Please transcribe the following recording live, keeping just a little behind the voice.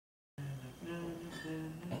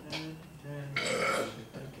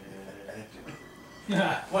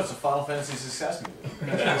What's a Final Fantasy success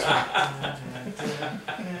movie? A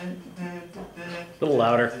little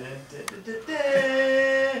louder.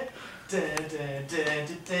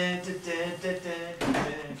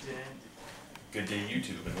 Good day,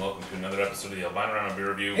 YouTube, and welcome to another episode of the Albino Rhino Beer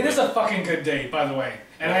Review. It is a fucking good day, by the way.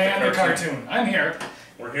 And I am the cartoon. I'm here.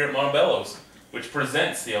 We're here at Montebello's, which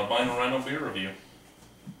presents the Albino Rhino Beer Review.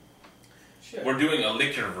 Shit. We're doing a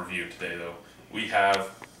liquor review today, though. We have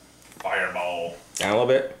Fireball. Down a little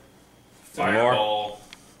bit. Fireball.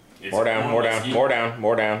 More down, more down, more down,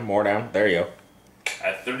 more down, more down. There you go.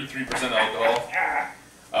 At 33% alcohol.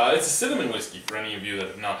 It's a cinnamon whiskey for any of you that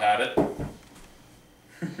have not had it.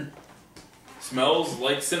 Smells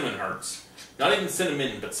like cinnamon hearts. Not even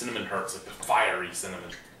cinnamon, but cinnamon hearts, like the fiery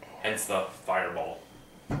cinnamon. Hence the Fireball.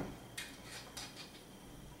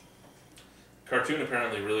 Cartoon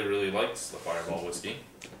apparently really likes the Fireball whiskey.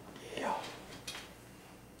 Yeah.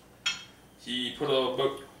 He put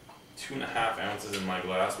about 2.5 ounces in my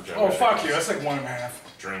glass, which I Oh, wish I fuck could you. just That's like 1.5.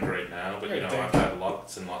 drink right now. But you know, Damn. I've had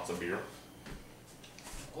lots and lots of beer.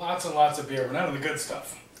 Lots and lots of beer, but none of the good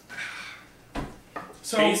stuff.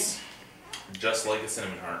 So, Taste just like a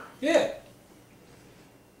cinnamon heart. yeah.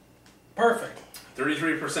 Perfect.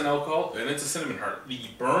 33% alcohol, and it's a cinnamon heart. The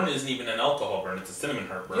burn isn't even an alcohol burn; it's a cinnamon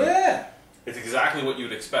heart burn. Yeah. It's exactly what you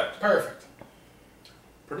would expect. Perfect.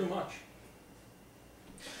 Pretty much.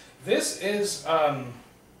 This is,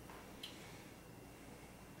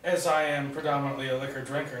 as I am predominantly a liquor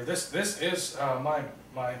drinker, this is my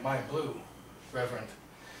blue, Reverend.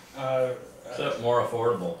 Is that more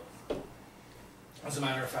affordable? As a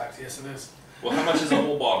matter of fact, yes, it is. Well, how much is a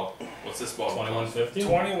whole bottle? What's this bottle? $21.50.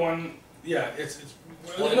 21. Yeah, it's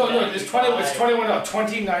no, it's 20. It's 21. No,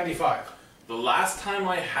 20.95. The last time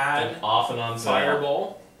I had And off and on sale.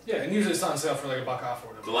 Fireball, Yeah, and usually it's on sale for like $1 off or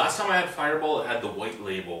whatever. the last time I had Fireball, it had the white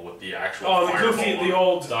label with the actual. Oh, the Fireball goofy, on the it.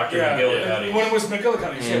 old Dr. Yeah, McGillicuddy. when it was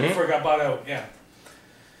McGillicuddy, shit, before it got bought out. Yeah.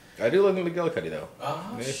 I do look at McGillicuddy though. Oh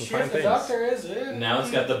Maybe some shit, fine the things. doctor is in. Now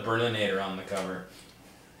it's got the Burninator on the cover.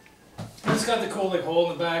 It's got the cool like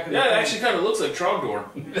hole in the back. And Yeah, it the actually kind of looks like Trogdor.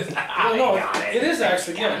 Well, no, it is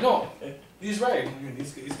actually. Yeah, no, he's right. I mean,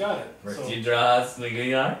 he's got it. First you draw a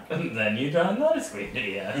squiggly arc, and then you draw another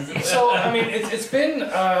squiggly arc. So I mean, it's been.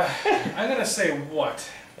 I'm gonna say what?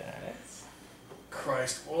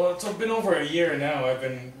 Christ. Well, it's been over a year now. I've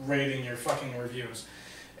been rating your fucking reviews,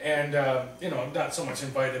 and you know, not so much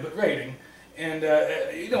invited, but rating. And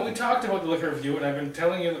you know, we talked about the liquor review, and I've been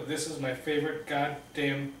telling you that this is my favorite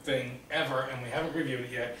goddamn thing ever, and we haven't reviewed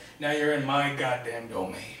it yet. Now you're in my goddamn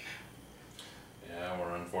domain. Yeah,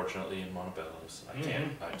 we're unfortunately in Montebello's. I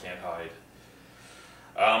can't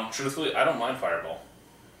hide. Truthfully, I don't mind Fireball.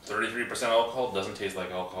 33% alcohol doesn't taste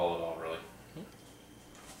like alcohol at all, really.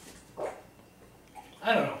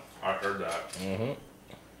 I don't know. I've heard that. Mm-hmm.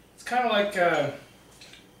 It's kind of like.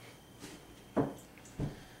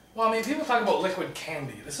 Well, I mean, people talk about liquid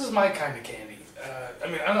candy. This is my kind of candy. I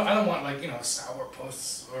mean, I don't want like, you know,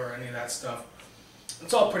 sourpuss or any of that stuff.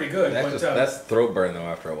 It's all pretty good, That's, but that's throat burn though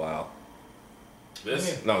after a while.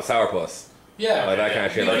 This, No, sourpuss. yeah, Like that kind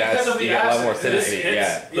of shit. Yeah, Like because that's, of the you get a lot more acid. acidity.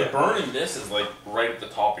 it's, Yeah. the burn in this is like right at the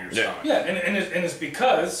top of your Yeah. stomach. yeah, and it's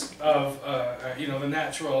because of you know, the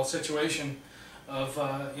natural situation of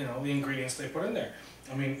you know, the ingredients they put in there.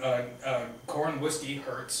 I mean, corn whiskey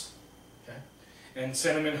hurts, okay, and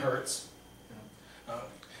cinnamon hurts.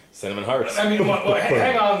 Cinnamon hearts. I mean, well,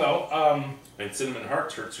 hang on though. And cinnamon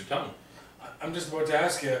hearts hurts your tongue. I'm just about to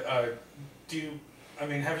ask you, do you, I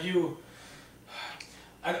mean, have you,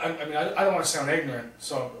 I mean, I don't want to sound ignorant,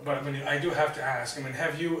 so, but I mean, I do have to ask, I mean,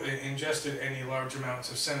 have you ingested any large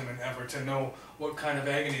amounts of cinnamon ever to know what kind of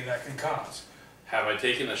agony that can cause? Have I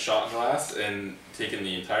taken a shot glass and taken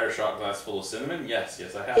the entire shot glass full of cinnamon? Yes,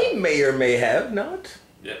 I have. He may or may have not.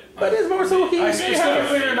 Yeah, But it's more so he I may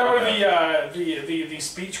specifically have. remember the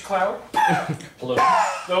speech cloud, Bloom.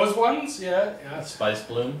 those ones, yeah. Spice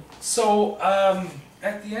Bloom. So,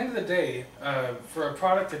 at the end of the day, for a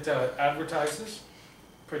product that advertises,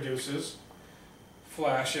 produces,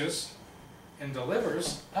 flashes, and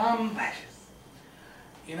delivers,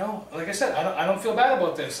 you know, like I said, I don't feel bad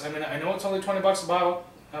about this. I mean, I know it's only $20 a bottle,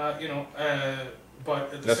 you know,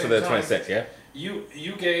 but at the That's same for the time, 26, yeah?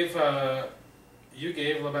 you gave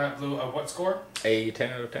Labatt Blue a what score? A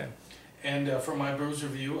 10 out of 10. And for my brews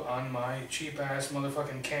review on my cheap-ass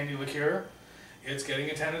motherfucking candy liqueur, it's getting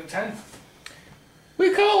a 10 out of 10.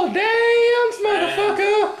 We call it dance,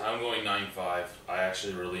 motherfucker! I'm going 9.5. I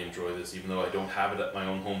actually really enjoy this, even though I don't have it at my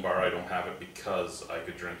own home bar. I don't have it because I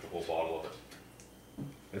could drink the whole bottle of it.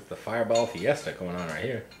 It's the Fireball Fiesta going on right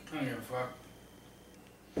here. I don't give a fuck.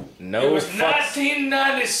 No It was fucks.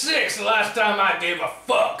 1996 the last time I gave a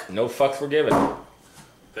fuck. No fucks were given.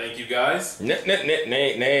 Thank you guys. Nay, nay, nay,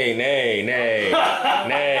 nay, nay, nay,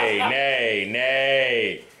 nay, nay,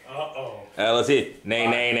 nay. Uh-oh. Let's see. Nay,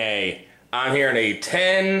 nay, nay. I'm hearing a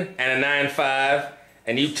 10 and a 9-5,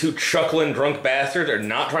 and you two chuckling drunk bastards are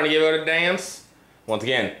not trying to give out a dance. Once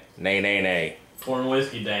again, nay, nay, nay. Corn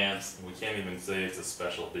whiskey dance. We can't even say it's a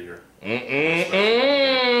special beer.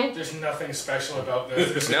 There's nothing special about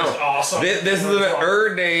this. This No. is awesome. This is an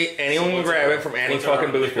Erd day. Anyone can grab it from any What's our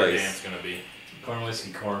fucking booth liquor place. dance gonna be? Corn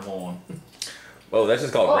whiskey, corn horn. Whoa, that's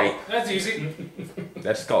just called Oh, rape. that's easy.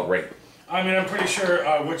 That's just called rape. I mean, I'm pretty sure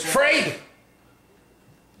which. Frape!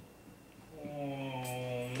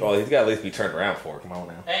 Well, he's got to at least be turned around for it. Come on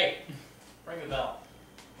now. Hey, ring the bell.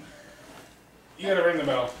 You gotta ring the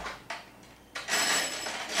bell.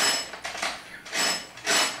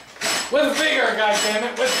 With vigor,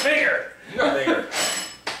 goddammit, with vigor! You got bigger.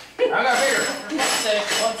 I got bigger.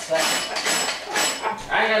 One sec.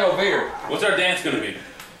 I ain't got no bigger. What's our dance gonna be?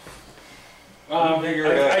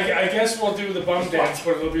 I guess we'll do the bum dance,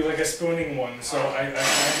 but it'll be like a spooning one, so I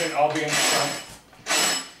imagine I'll be in the front.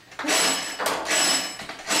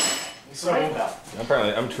 So,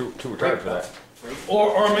 Apparently, I'm too retarded for that.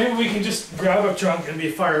 or maybe we can just grab a chunk and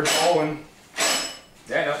be fireballing.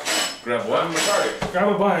 Yeah, no. Grab what? I'm retarded. Grab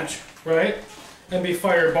a bunch, right? And be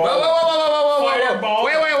fireballing. Whoa, whoa, whoa, whoa, whoa, whoa, whoa, Fireball.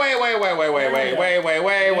 wait,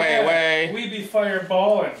 Yeah, we be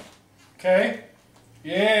fireballing. Okay?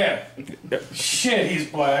 Yeah. Shit, he's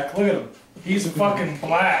black. Look at him. He's fucking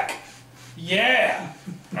black. Yeah.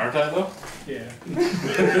 Aren't I though? Yeah.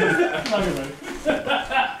 Not even.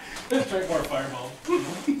 Let's drink more fireball.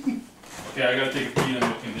 Okay, I gotta take a pee and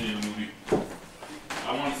we'll continue the movie.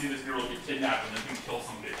 I want to see this girl get kidnapped and then we kill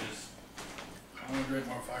some bitches. I'm gonna drink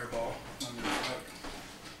more fireball.